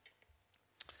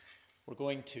We're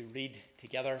going to read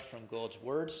together from God's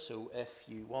Word, so if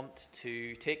you want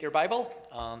to take your Bible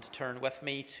and turn with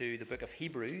me to the book of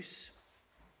Hebrews,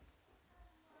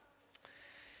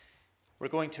 we're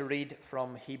going to read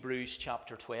from Hebrews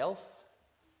chapter 12.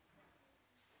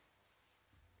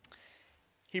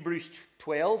 Hebrews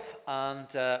 12, and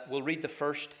we'll read the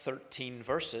first 13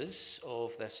 verses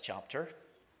of this chapter.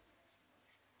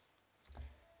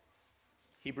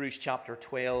 Hebrews chapter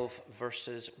 12,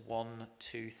 verses 1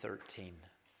 to 13.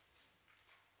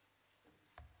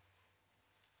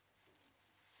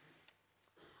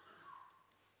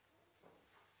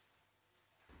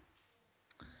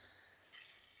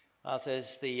 As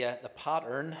is the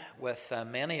pattern with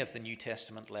many of the New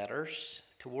Testament letters,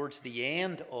 towards the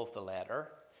end of the letter,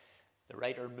 the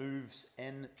writer moves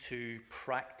into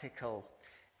practical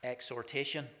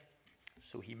exhortation.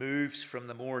 So he moves from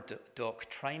the more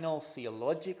doctrinal,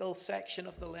 theological section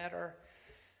of the letter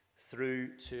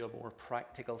through to a more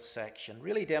practical section,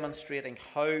 really demonstrating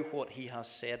how what he has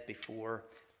said before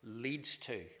leads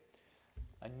to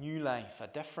a new life, a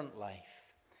different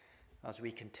life, as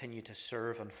we continue to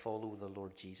serve and follow the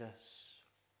Lord Jesus.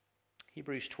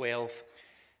 Hebrews 12,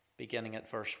 beginning at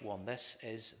verse 1. This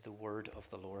is the word of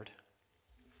the Lord.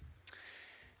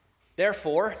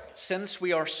 Therefore, since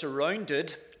we are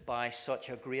surrounded by such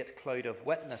a great cloud of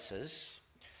witnesses,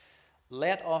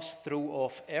 let us throw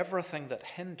off everything that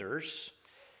hinders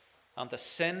and the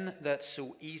sin that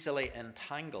so easily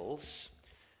entangles,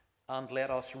 and let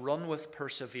us run with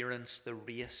perseverance the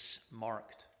race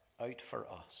marked out for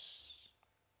us.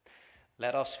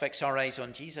 Let us fix our eyes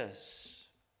on Jesus,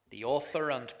 the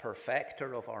author and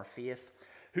perfecter of our faith,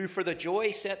 who for the joy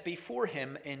set before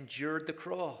him endured the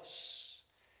cross,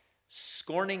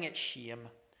 scorning its shame,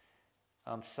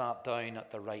 and sat down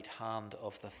at the right hand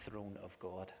of the throne of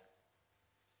God.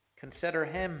 Consider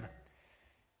him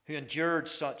who endured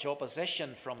such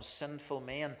opposition from sinful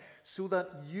men, so that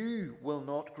you will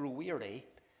not grow weary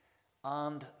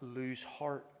and lose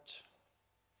heart.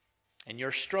 In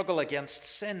your struggle against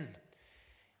sin,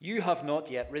 you have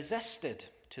not yet resisted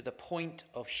to the point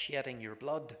of shedding your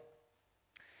blood.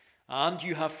 And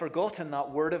you have forgotten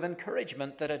that word of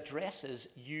encouragement that addresses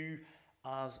you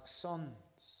as sons.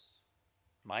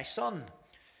 My son,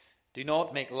 do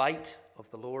not make light of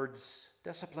the Lord's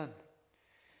discipline,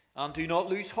 and do not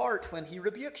lose heart when he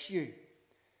rebukes you,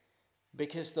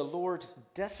 because the Lord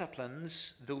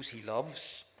disciplines those he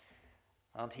loves,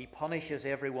 and he punishes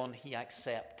everyone he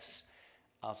accepts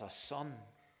as a son.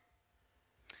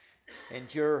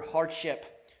 Endure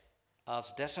hardship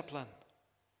as discipline.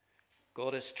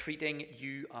 God is treating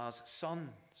you as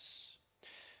sons.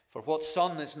 For what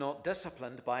son is not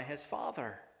disciplined by his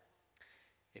father?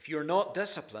 If you're not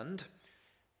disciplined,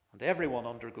 and everyone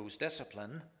undergoes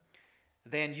discipline,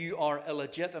 then you are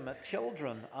illegitimate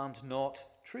children and not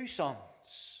true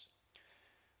sons.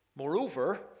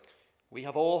 Moreover, we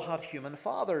have all had human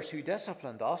fathers who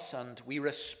disciplined us, and we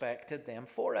respected them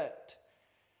for it.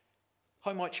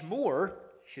 How much more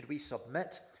should we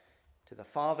submit to the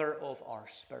Father of our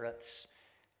spirits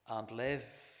and live?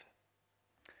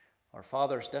 Our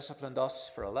fathers disciplined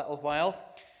us for a little while,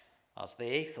 as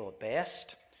they thought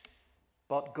best,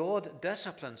 but God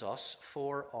disciplines us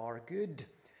for our good,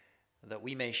 that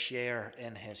we may share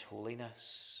in his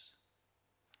holiness.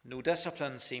 No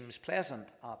discipline seems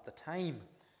pleasant at the time,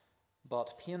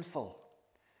 but painful.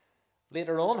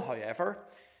 Later on, however,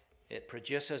 it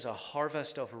produces a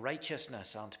harvest of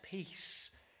righteousness and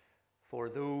peace for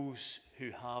those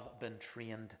who have been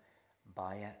trained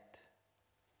by it.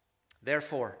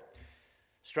 Therefore,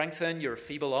 strengthen your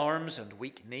feeble arms and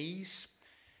weak knees.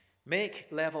 Make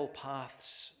level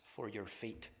paths for your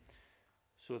feet,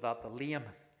 so that the lame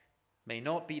may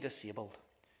not be disabled,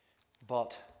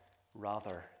 but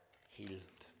rather healed.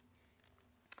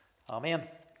 Amen.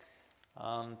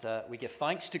 And we give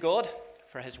thanks to God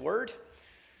for his word,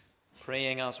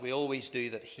 praying as we always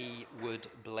do that he would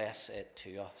bless it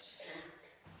to us.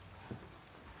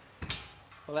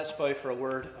 Well, let's bow for a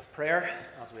word of prayer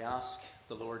as we ask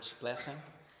the Lord's blessing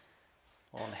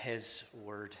on his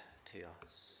word to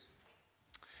us.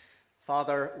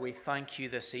 Father, we thank you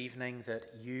this evening that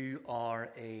you are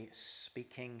a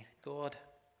speaking God.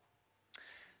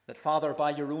 That, Father, by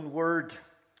your own word,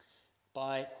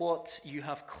 by what you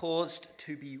have caused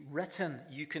to be written,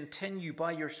 you continue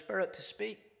by your Spirit to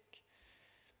speak.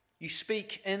 You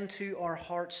speak into our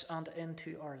hearts and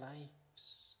into our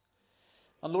lives.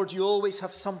 And Lord, you always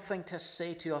have something to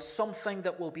say to us, something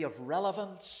that will be of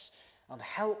relevance and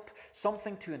help,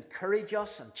 something to encourage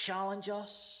us and challenge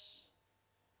us.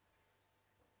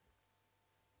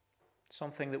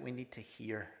 Something that we need to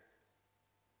hear.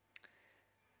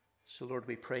 So, Lord,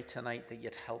 we pray tonight that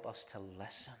you'd help us to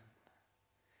listen.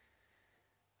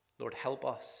 Lord, help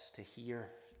us to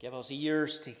hear. Give us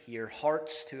ears to hear,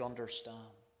 hearts to understand.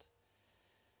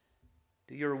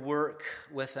 Do your work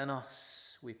within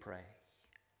us, we pray,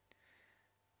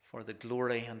 for the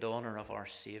glory and honor of our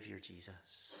Saviour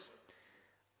Jesus.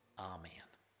 Amen.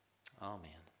 Amen.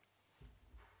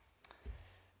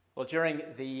 Well, during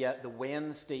the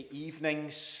Wednesday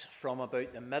evenings from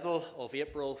about the middle of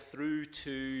April through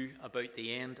to about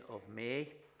the end of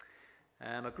May,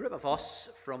 a group of us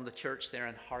from the church there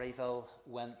in Harryville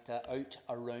went out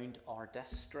around our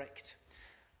district.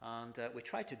 And we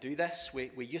tried to do this.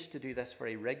 We used to do this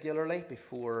very regularly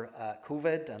before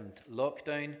COVID and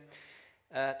lockdown,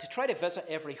 to try to visit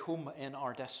every home in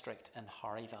our district in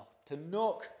Harryville, to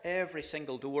knock every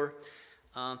single door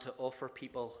and to offer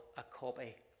people a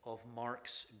copy of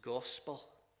Mark's Gospel.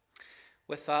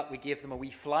 With that, we gave them a wee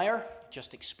flyer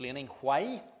just explaining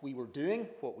why we were doing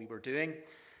what we were doing,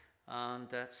 and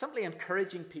simply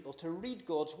encouraging people to read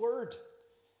God's Word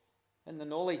in the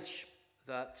knowledge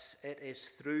that it is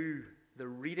through the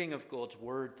reading of God's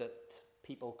Word that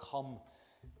people come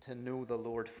to know the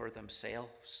Lord for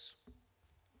themselves.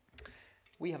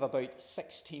 We have about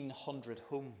 1,600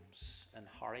 homes in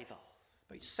Harryville,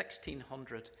 about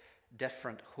 1,600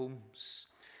 different homes.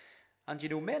 And you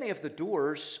know, many of the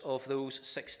doors of those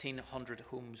 1,600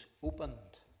 homes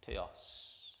opened to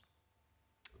us.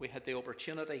 We had the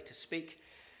opportunity to speak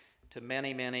to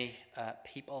many, many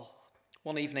people.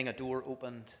 One evening a door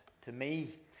opened to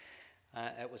me.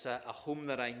 It was a home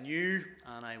that I knew,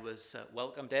 and I was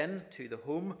welcomed in to the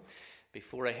home.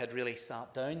 Before I had really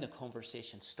sat down, the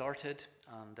conversation started,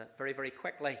 and very, very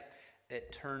quickly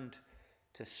it turned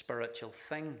to spiritual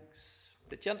things.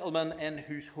 The gentleman in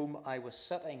whose home I was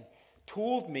sitting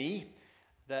told me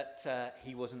that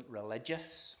he wasn't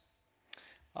religious.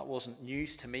 That wasn't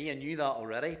news to me. I knew that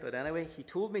already. But anyway, he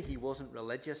told me he wasn't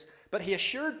religious. But he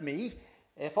assured me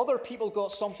if other people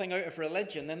got something out of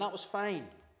religion, then that was fine.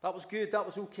 That was good. That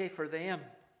was okay for them.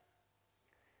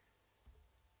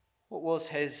 What was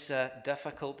his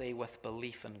difficulty with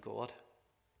belief in God?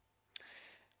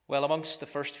 Well, amongst the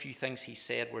first few things he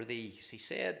said were these. He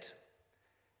said,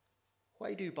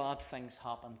 "Why do bad things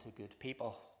happen to good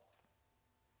people?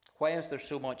 Why is there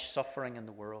so much suffering in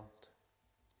the world?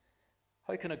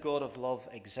 How can a God of love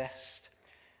exist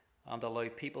and allow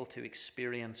people to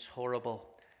experience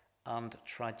horrible and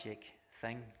tragic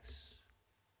things?"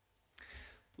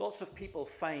 Lots of people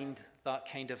find that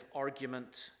kind of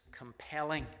argument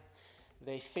compelling.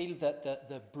 They feel that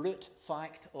the brute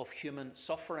fact of human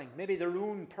suffering, maybe their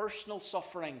own personal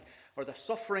suffering or the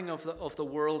suffering of the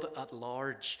world at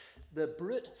large, the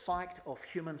brute fact of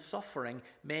human suffering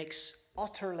makes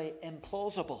utterly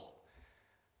implausible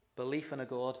belief in a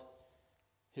God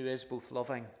who is both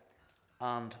loving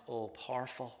and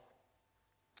all-powerful.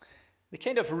 They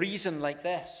kind of reason like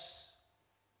this: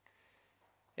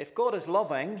 if God is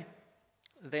loving,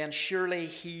 then surely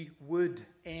he would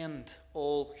end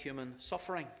all human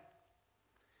suffering.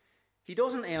 He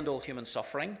doesn't end all human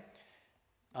suffering,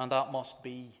 and that must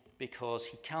be because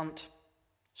he can't.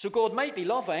 So God might be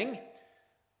loving,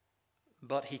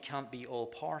 but he can't be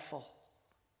all-powerful.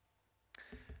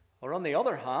 Or on the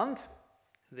other hand,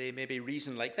 they maybe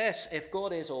reason like this: if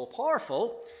God is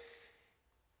all-powerful,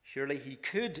 surely he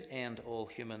could end all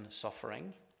human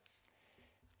suffering.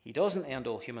 He doesn't end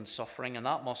all human suffering, and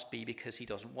that must be because he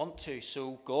doesn't want to.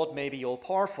 So God may be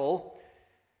all-powerful,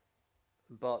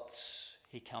 but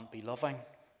he can't be loving.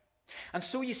 And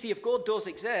so you see, if God does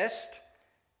exist,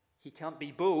 he can't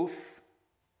be both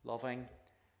loving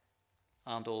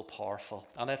and all-powerful.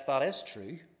 And if that is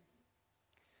true,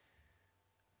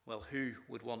 well, who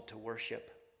would want to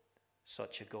worship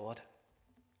such a God?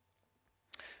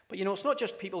 But you know, it's not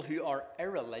just people who are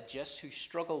irreligious who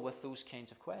struggle with those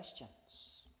kinds of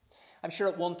questions. I'm sure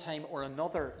at one time or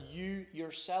another, you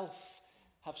yourself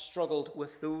have struggled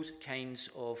with those kinds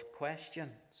of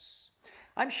questions.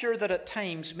 I'm sure that at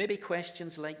times, maybe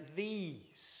questions like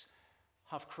these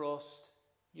have crossed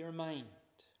your mind.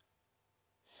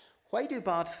 Why do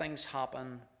bad things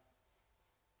happen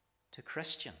to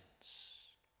Christians?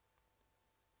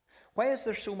 Why is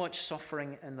there so much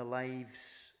suffering in the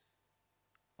lives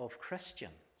of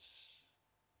Christians?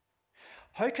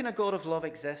 How can a God of love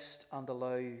exist and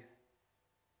allow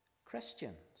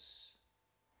Christians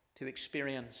to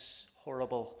experience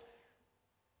horrible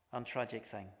and tragic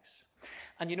things?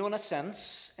 And you know, in a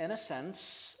sense,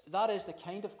 that is the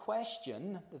kind of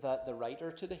question that the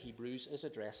writer to the Hebrews is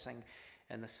addressing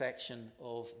in the section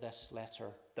of this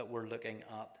letter that we're looking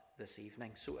at this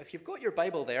evening. So if you've got your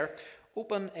Bible there,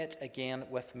 open it again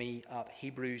with me at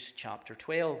Hebrews chapter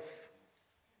 12.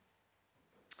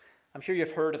 I'm sure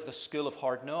you've heard of the School of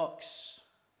Hard Knocks.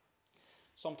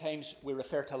 Sometimes we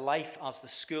refer to life as the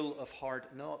School of Hard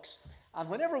Knocks. And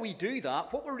whenever we do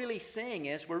that, what we're really saying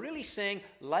is, we're really saying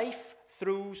life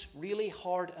throws really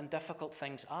hard and difficult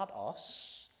things at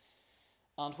us.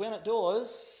 And when it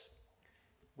does,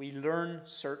 we learn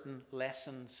certain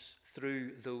lessons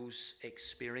through those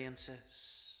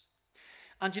experiences.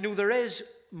 And you know, there is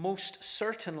most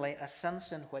certainly a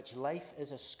sense in which life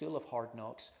is a school of hard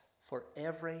knocks for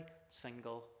every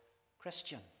single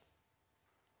Christian.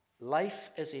 Life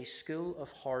is a school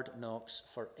of hard knocks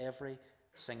for every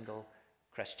single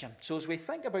Christian. So as we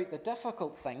think about the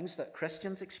difficult things that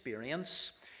Christians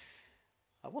experience,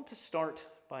 I want to start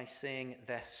by saying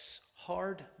this: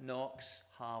 hard knocks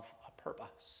have a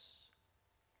purpose.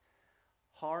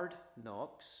 Hard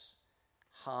knocks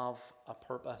have a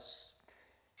purpose.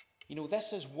 You know,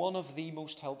 this is one of the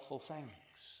most helpful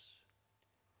things.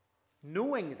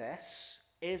 Knowing this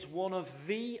is one of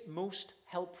the most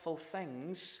helpful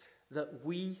things that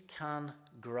we can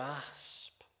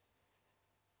grasp.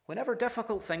 Whenever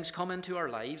difficult things come into our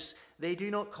lives, they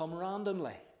do not come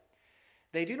randomly.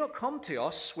 They do not come to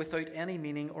us without any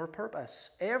meaning or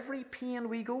purpose. Every pain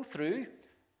we go through,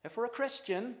 if we're a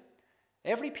Christian,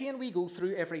 every pain we go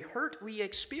through, every hurt we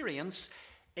experience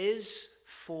is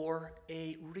for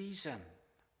a reason.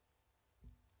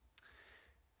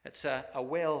 It's a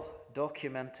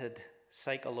well-documented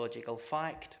psychological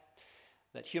fact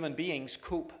that human beings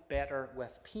cope better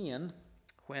with pain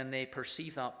when they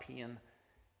perceive that pain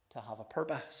to have a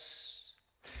purpose.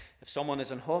 If someone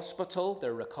is in hospital,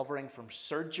 they're recovering from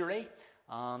surgery,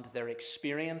 and they're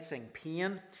experiencing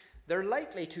pain, they're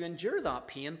likely to endure that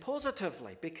pain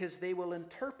positively because they will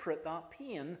interpret that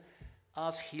pain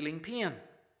as healing pain.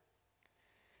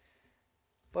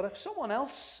 But if someone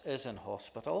else is in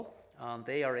hospital and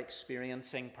they are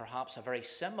experiencing perhaps a very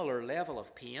similar level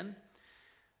of pain,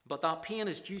 but that pain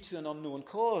is due to an unknown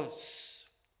cause,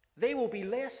 they will be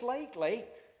less likely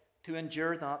to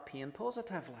endure that pain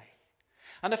positively.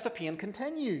 And if the pain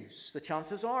continues, the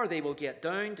chances are they will get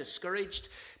down, discouraged,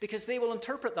 because they will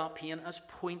interpret that pain as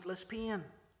pointless pain.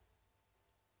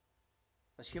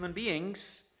 As human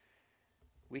beings,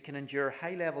 we can endure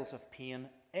high levels of pain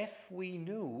if we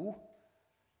know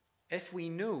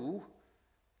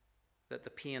that the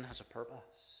pain has a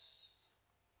purpose.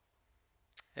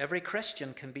 Every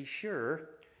Christian can be sure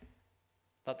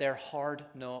that their hard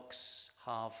knocks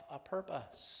have a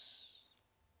purpose.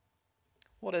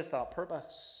 What is that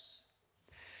purpose?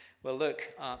 Well,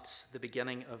 look at the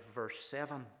beginning of verse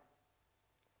 7.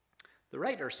 The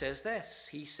writer says this.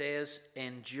 He says,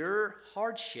 endure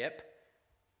hardship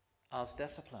as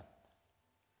discipline.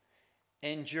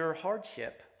 Endure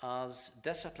hardship as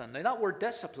discipline. Now, that word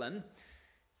discipline,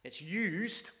 it's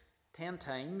used 10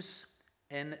 times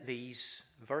in these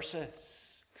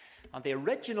verses. And the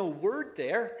original word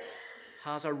there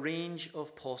has a range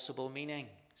of possible meanings.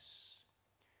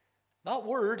 That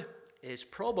word is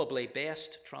probably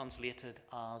best translated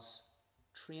as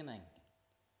training.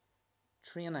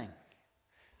 Training.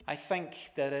 I think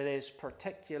that it is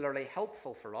particularly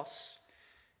helpful for us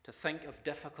to think of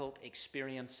difficult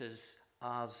experiences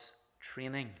as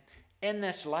training. In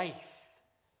this life,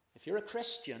 if you're a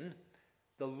Christian,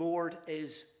 the Lord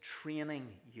is training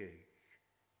you.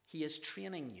 He is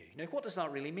training you. Now, what does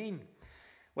that really mean?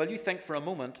 Well, you think for a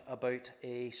moment about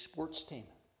a sports team.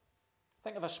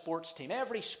 Think of a sports team.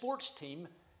 Every sports team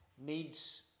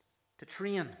needs to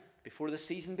train before the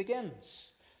season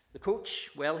begins. The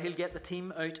coach, well, he'll get the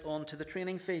team out onto the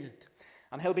training field,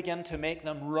 and he'll begin to make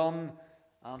them run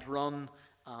and run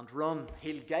and run.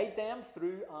 He'll guide them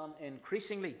through an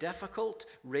increasingly difficult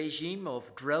regime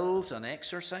of drills and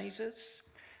exercises.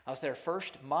 As their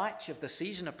first match of the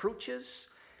season approaches,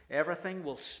 everything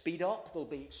will speed up. They'll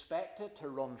be expected to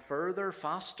run further,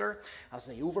 faster. As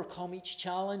they overcome each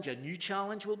challenge, a new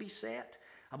challenge will be set,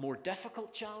 a more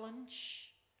difficult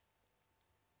challenge.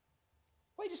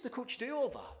 Why does the coach do all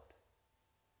that?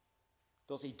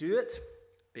 Does he do it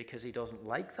because he doesn't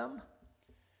like them?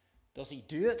 Does he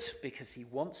do it because he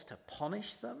wants to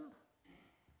punish them?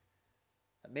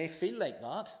 It may feel like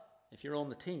that if you're on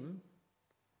the team.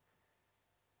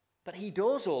 But he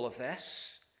does all of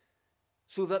this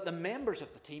so that the members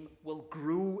of the team will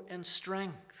grow in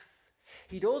strength.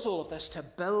 He does all of this to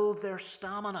build their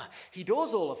stamina. He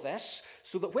does all of this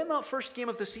so that when that first game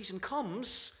of the season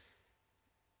comes,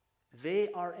 they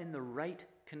are in the right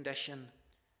condition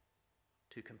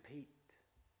to compete.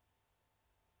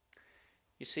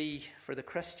 You see, for the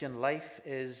Christian, life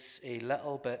is a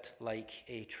little bit like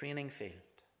a training field.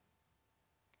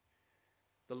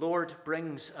 The Lord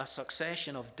brings a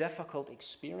succession of difficult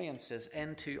experiences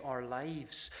into our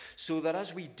lives so that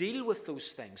as we deal with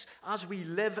those things, as we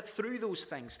live through those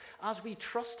things, as we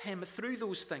trust him through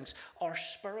those things, our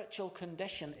spiritual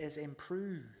condition is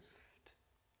improved.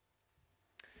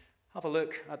 Have a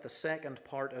look at the second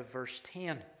part of verse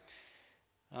 10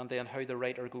 and then how the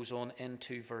writer goes on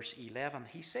into verse 11.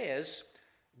 He says,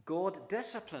 God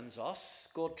disciplines us,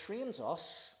 God trains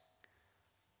us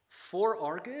for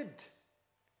our good,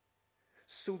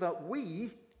 so that we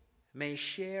may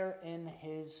share in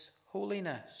his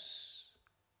holiness.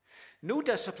 No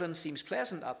discipline seems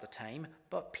pleasant at the time,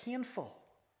 but painful.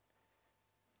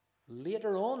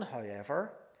 Later on,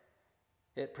 however,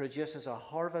 it produces a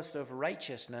harvest of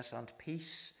righteousness and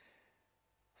peace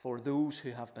for those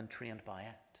who have been trained by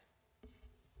it.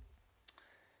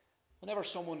 Whenever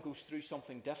someone goes through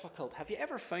something difficult, have you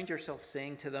ever found yourself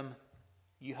saying to them,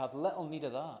 "You have little need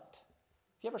of that"?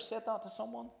 Have you ever said that to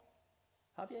someone?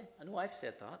 Have you? I know I've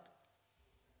said that.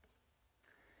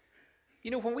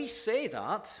 You know, when we say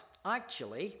that,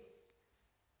 actually,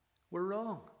 we're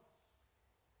wrong.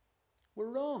 We're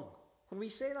wrong when we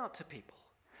say that to people.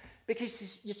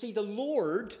 Because, you see, the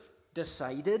Lord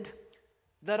decided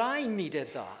that I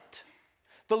needed that.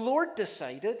 The Lord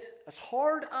decided, as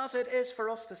hard as it is for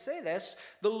us to say this,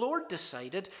 the Lord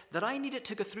decided that I needed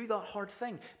to go through that hard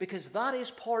thing because that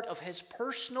is part of his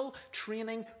personal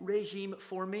training regime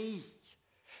for me.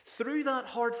 Through that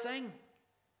hard thing,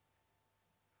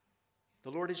 the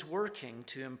Lord is working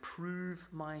to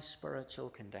improve my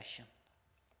spiritual condition.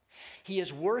 He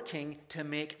is working to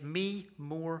make me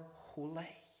more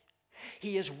holy.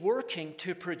 He is working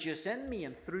to produce in me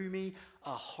and through me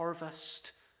a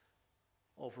harvest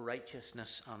of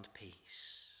righteousness and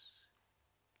peace.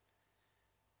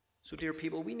 So, dear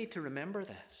people, we need to remember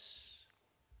this.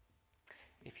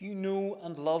 If you know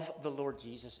and love the Lord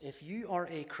Jesus, if you are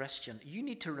a Christian, you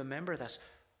need to remember this.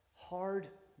 Hard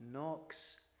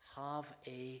knocks have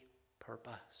a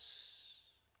purpose.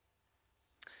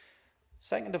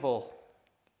 Second of all,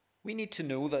 we need to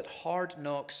know that hard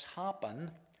knocks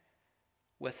happen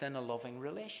within a loving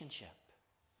relationship.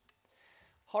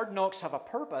 Hard knocks have a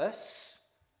purpose.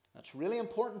 That's really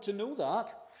important to know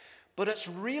that. But it's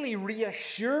really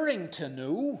reassuring to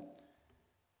know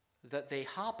that they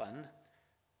happen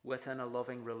within a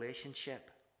loving relationship.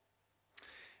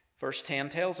 Verse 10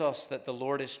 tells us that the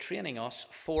Lord is training us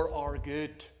for our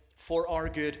good. For our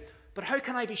good. But how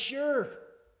can I be sure?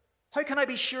 How can I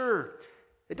be sure?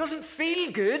 It doesn't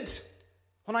feel good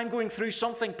when I'm going through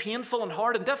something painful and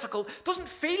hard and difficult. It doesn't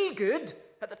feel good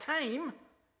at the time.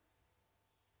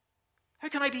 How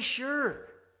can I be sure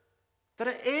that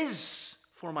it is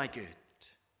for my good?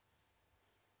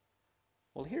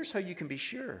 Well, here's how you can be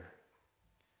sure.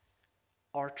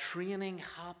 Our training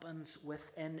happens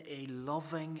within a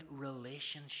loving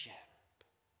relationship.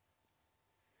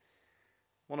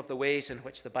 One of the ways in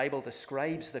which the Bible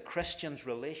describes the Christian's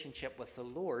relationship with the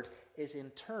Lord is in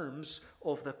terms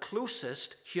of the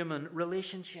closest human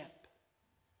relationship.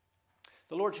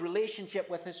 The Lord's relationship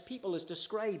with his people is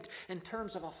described in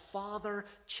terms of a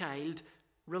father-child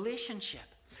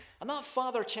relationship. And that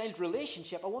father-child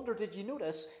relationship, I wonder, did you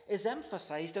notice, is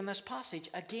emphasized in this passage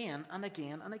again and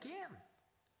again and again.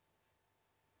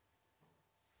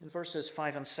 In verses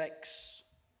 5 and 6,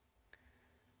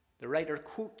 the writer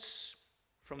quotes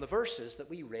from the verses that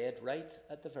we read right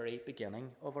at the very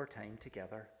beginning of our time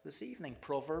together this evening.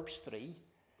 Proverbs 3,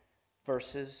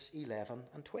 verses 11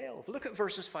 and 12. Look at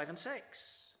verses 5 and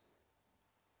 6.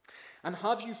 And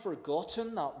have you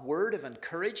forgotten that word of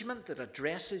encouragement that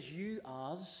addresses you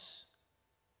as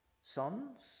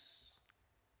sons?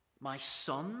 My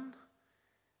son,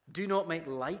 do not make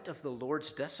light of the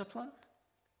Lord's discipline,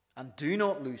 and do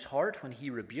not lose heart when he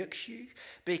rebukes you,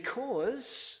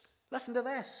 because, listen to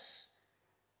this,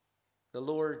 the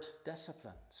Lord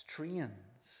disciplines,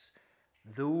 trains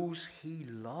those he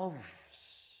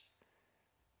loves,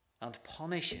 and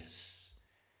punishes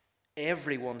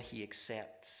everyone he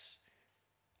accepts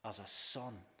as a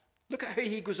son. Look at how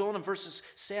he goes on in verses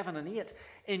 7 and 8.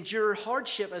 Endure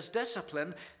hardship as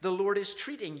discipline. The Lord is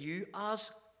treating you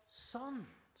as sons.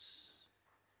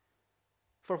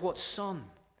 For what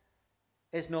son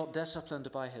is not disciplined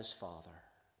by his father?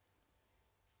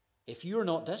 If you are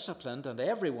not disciplined, and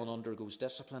everyone undergoes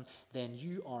discipline, then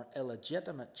you are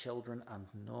illegitimate children and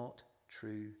not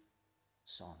true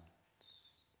sons.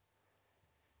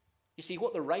 You see,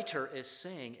 what the writer is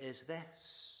saying is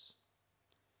this: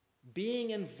 being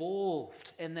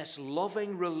involved in this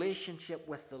loving relationship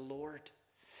with the Lord,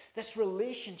 this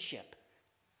relationship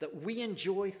that we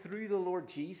enjoy through the Lord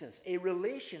Jesus, a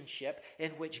relationship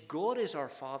in which God is our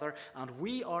Father and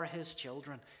we are his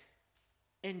children.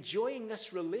 Enjoying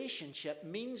this relationship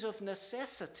means of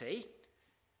necessity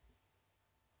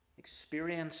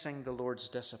experiencing the Lord's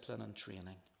discipline and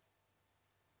training.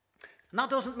 And that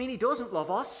doesn't mean he doesn't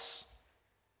love us.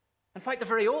 In fact, the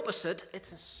very opposite,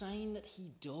 it's a sign that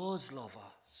he does love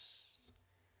us.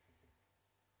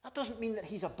 That doesn't mean that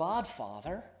he's a bad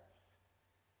father.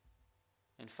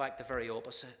 In fact, the very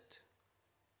opposite.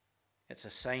 It's a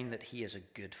sign that he is a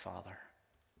good father.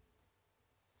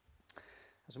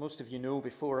 As most of you know,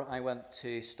 before I went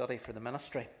to study for the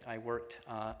ministry, I worked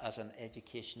as an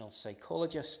educational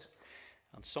psychologist.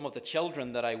 And some of the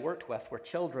children that I worked with were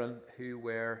children who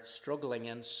were struggling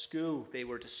in school. They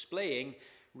were displaying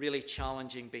really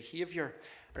challenging behaviour.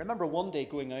 I remember one day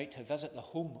going out to visit the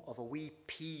home of a wee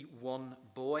P1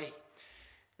 boy.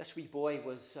 This wee boy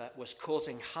was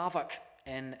causing havoc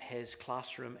in his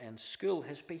classroom in school.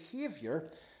 His behaviour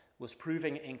was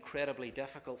proving incredibly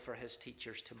difficult for his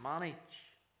teachers to manage.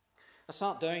 I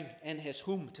sat down in his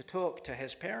home to talk to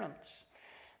his parents.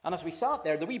 And as we sat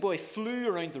there, the wee boy flew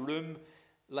around the room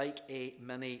like a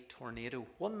mini tornado.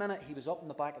 One minute he was up in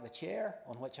the back of the chair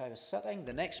on which I was sitting.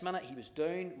 The next minute he was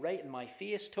down right in my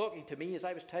face talking to me as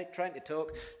I was trying to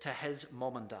talk to his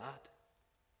mum and dad.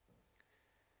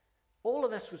 All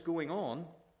of this was going on,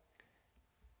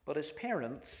 but his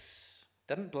parents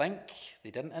didn't blink,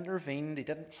 they didn't intervene, they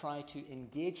didn't try to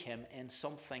engage him in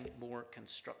something more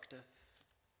constructive.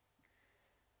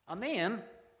 And then,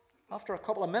 after a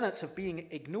couple of minutes of being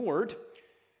ignored,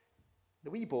 the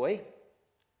wee boy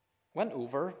went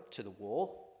over to the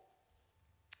wall.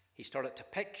 He started to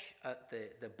pick at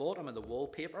the bottom of the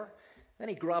wallpaper. Then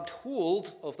he grabbed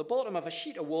hold of the bottom of a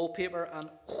sheet of wallpaper and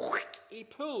he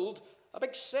pulled a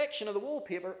big section of the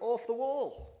wallpaper off the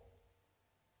wall.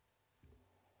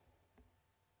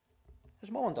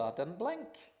 His mum and dad didn't blink.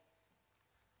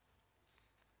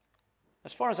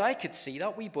 As far as I could see,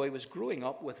 that wee boy was growing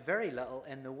up with very little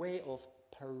in the way of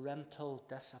parental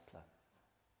discipline.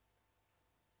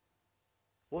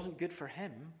 Wasn't good for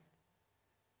him.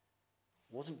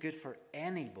 Wasn't good for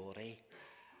anybody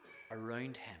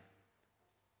around him.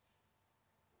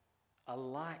 A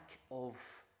lack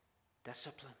of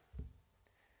discipline.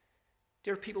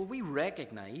 Dear people, we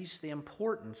recognize the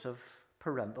importance of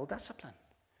parental discipline.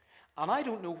 And I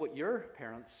don't know what your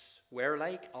parents were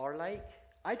like, are like.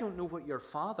 I don't know what your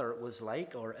father was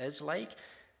like or is like.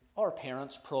 Our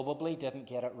parents probably didn't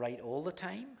get it right all the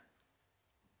time.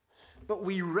 But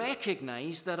we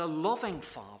recognize that a loving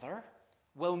father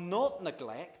will not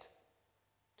neglect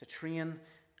to train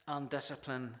and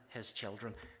discipline his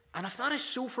children. And if that is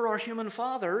so for our human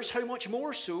fathers, how much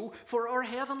more so for our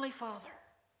heavenly Father?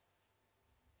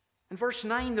 In verse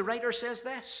 9, the writer says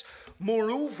this,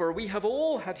 "Moreover, we have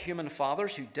all had human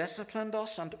fathers who disciplined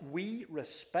us, and we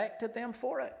respected them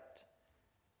for it."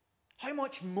 How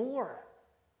much more?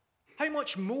 How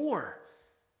much more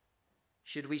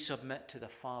should we submit to the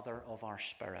Father of our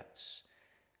spirits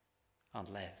and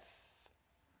live?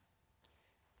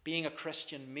 Being a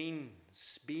Christian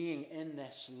means being in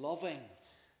this loving,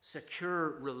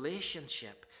 secure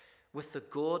relationship with the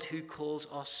God who calls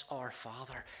us our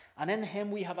Father. And in him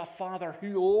we have a Father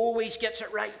who always gets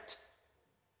it right.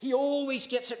 He always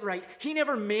gets it right. He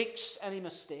never makes any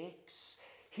mistakes.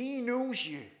 He knows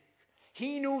you.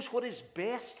 He knows what is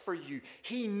best for you.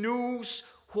 He knows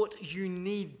what you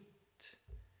need.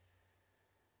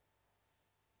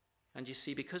 And you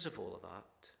see, because of all of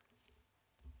that,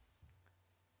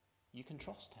 you can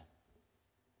trust him.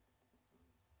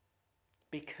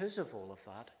 Because of all of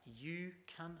that, you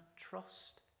can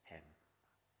trust him.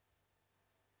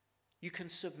 You can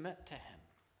submit to him.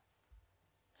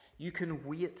 You can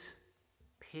wait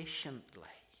patiently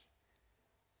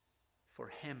for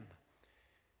him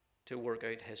to work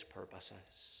out his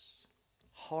purposes.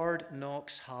 Hard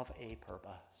knocks have a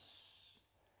purpose.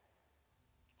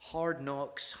 Hard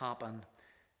knocks happen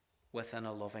within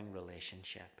a loving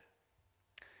relationship.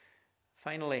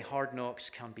 Finally, hard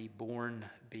knocks can be borne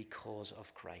because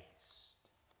of Christ.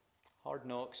 Hard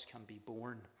knocks can be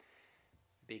borne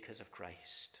because of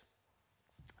Christ.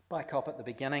 Back up at the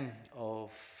beginning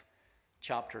of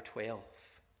chapter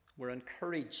 12, we're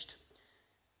encouraged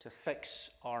to fix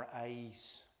our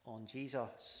eyes on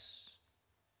Jesus.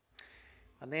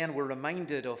 And then we're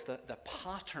reminded of the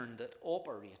pattern that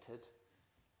operated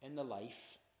in the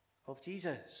life of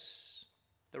Jesus.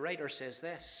 The writer says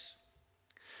this,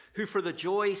 "Who for the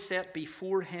joy set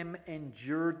before him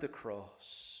endured the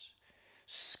cross,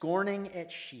 scorning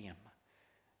its shame,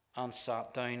 and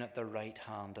sat down at the right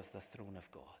hand of the throne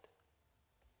of God."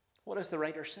 What is the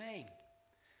writer saying?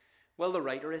 Well, the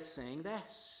writer is saying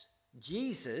this: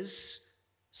 Jesus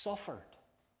suffered.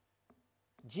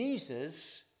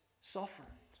 Jesus suffered.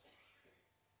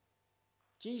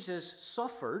 Jesus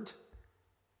suffered,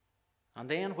 and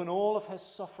then when all of his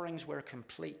sufferings were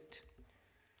complete,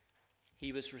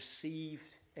 he was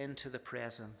received into the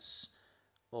presence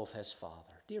of his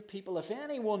Father. Dear people, if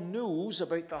anyone knows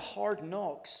about the hard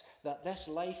knocks that this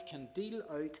life can deal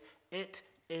out, it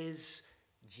is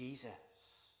Jesus.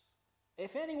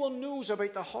 If anyone knows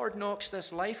about the hard knocks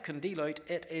this life can deal out,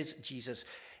 it is Jesus.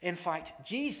 In fact,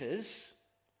 Jesus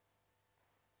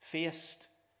faced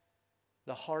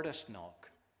the hardest knock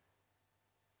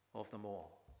of them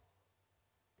all.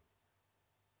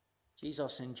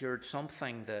 Jesus endured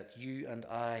something that you and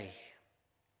I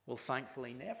will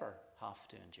thankfully never have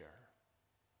to endure.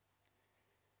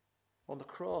 On the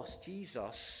cross,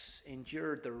 Jesus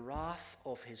endured the wrath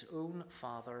of his own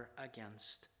Father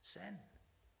against sin.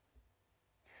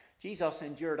 Jesus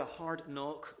endured a hard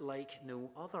knock like no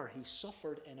other. He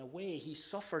suffered in a way. He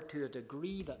suffered to a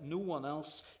degree that no one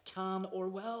else can or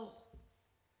will.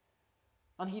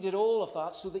 And he did all of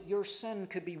that so that your sin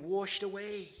could be washed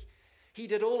away. He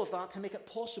did all of that to make it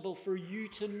possible for you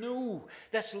to know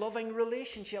this loving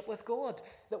relationship with God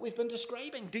that we've been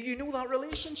describing. Do you know that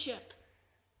relationship?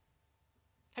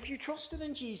 Have you trusted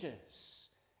in Jesus?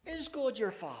 Is God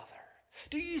your Father?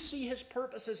 Do you see his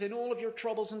purposes in all of your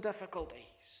troubles and difficulties?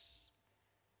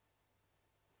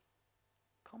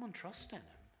 Come and trust in him.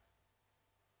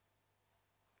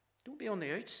 Don't be on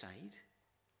the outside.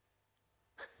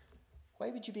 Why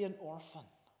would you be an orphan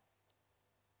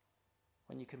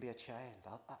when you can be a child,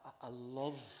 a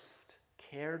loved,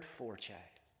 cared for child,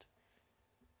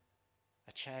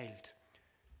 a child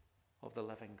of the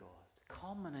living God?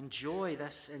 Come and enjoy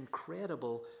this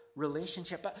incredible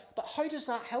relationship. But how does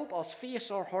that help us face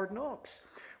our hard knocks?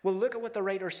 Well, look at what the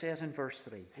writer says in verse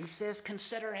 3. He says,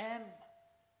 consider him.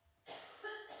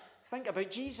 Think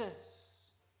about Jesus.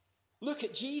 Look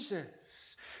at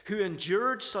Jesus, who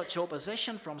endured such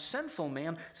opposition from sinful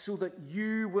men so that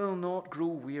you will not grow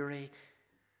weary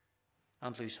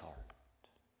and lose heart.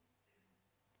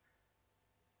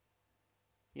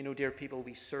 You know, dear people,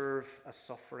 we serve a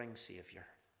suffering Saviour.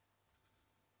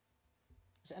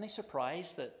 Is it any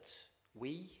surprise that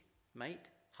we might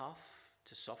have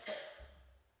to suffer?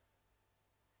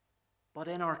 But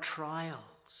in our trials,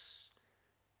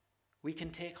 we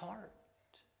can take heart,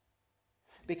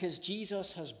 because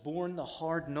Jesus has borne the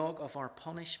hard knock of our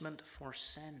punishment for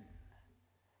sin.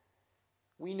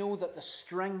 We know that the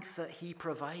strength that he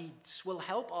provides will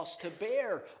help us to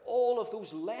bear all of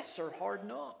those lesser hard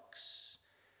knocks.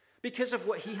 Because of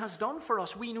what he has done for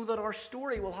us, we know that our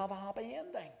story will have a happy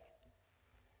ending.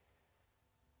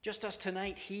 Just as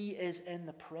tonight he is in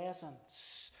the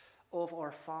presence of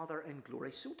our Father in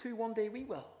glory, so too one day we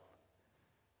will.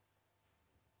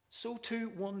 So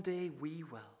too one day we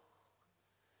will.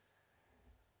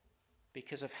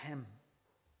 Because of him,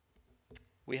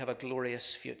 we have a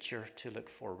glorious future to look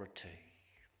forward to.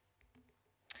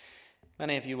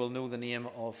 Many of you will know the name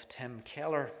of Tim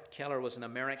Keller. Keller was an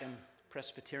American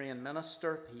Presbyterian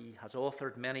minister. He has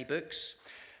authored many books.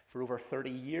 For over 30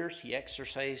 years, he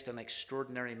exercised an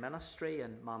extraordinary ministry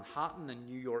in Manhattan and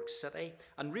New York City,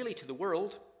 and really to the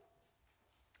world.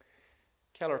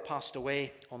 Keller passed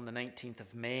away on the 19th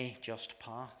of May, just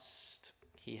past.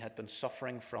 He had been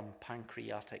suffering from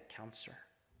pancreatic cancer.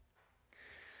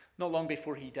 Not long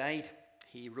before he died,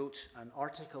 he wrote an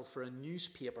article for a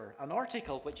newspaper, an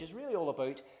article which is really all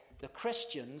about the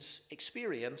Christian's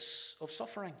experience of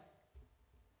suffering.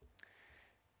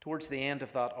 Towards the end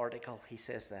of that article, he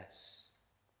says this: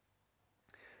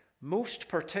 most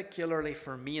particularly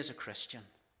for me as a Christian,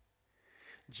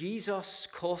 Jesus'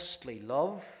 costly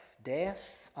love,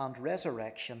 death, and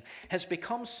resurrection has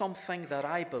become something that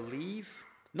I believe,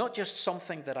 not just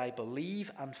something that I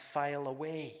believe and file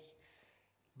away,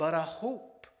 but a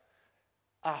hope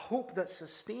that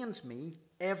sustains me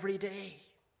every day.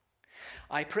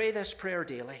 I pray this prayer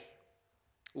daily.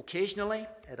 Occasionally,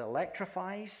 it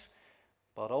electrifies,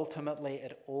 but ultimately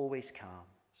it always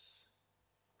calms.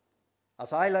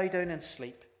 As I lie down and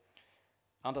sleep,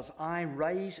 and as I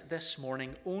rise this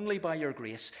morning only by your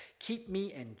grace, keep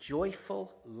me in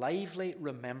joyful, lively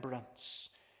remembrance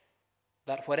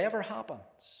that whatever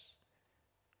happens,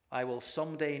 I will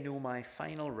someday know my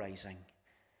final rising,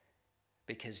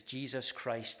 because Jesus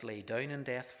Christ lay down in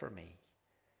death for me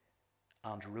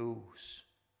and rose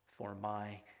for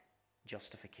my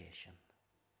justification.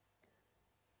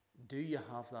 Do you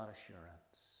have that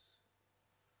assurance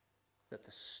that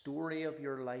the story of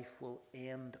your life will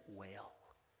end well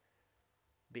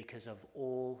because of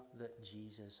all that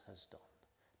Jesus has done?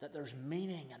 that there's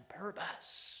meaning and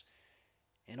purpose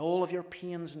in all of your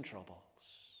pains and troubles.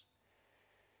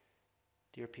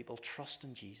 Dear people, trust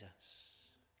in Jesus.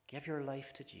 Give your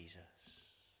life to Jesus.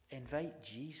 Invite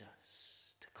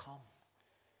Jesus to come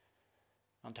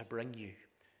and to bring you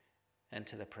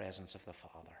into the presence of the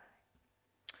Father.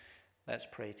 Let's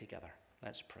pray together.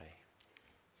 Let's pray.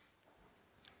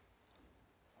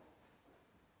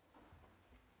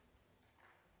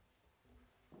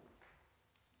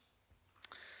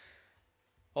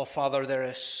 Oh, Father, there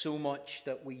is so much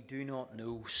that we do not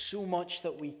know, so much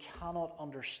that we cannot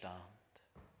understand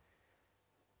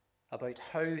about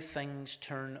how things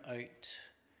turn out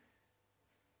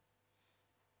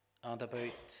and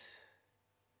about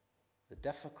the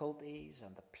difficulties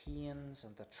and the pains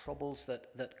and the troubles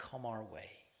that come our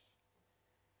way.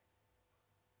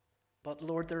 But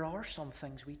Lord, there are some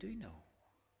things we do know.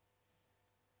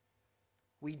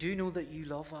 We do know that you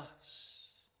love us.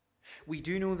 We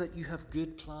do know that you have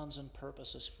good plans and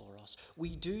purposes for us. We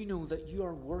do know that you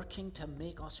are working to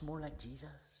make us more like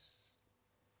Jesus.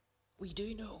 We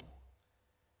do know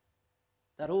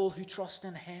that all who trust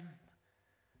in him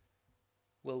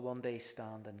will one day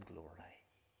stand in glory.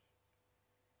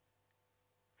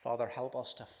 Father, help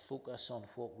us to focus on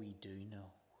what we do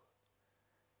know.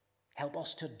 Help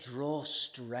us to draw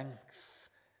strength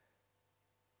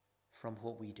from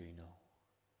what we do know.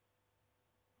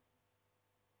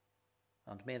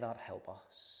 And may that help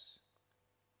us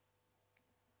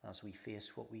as we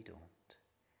face what we don't.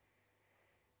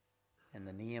 In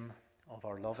the name of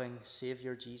our loving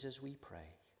Saviour Jesus we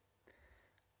pray.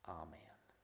 Amen.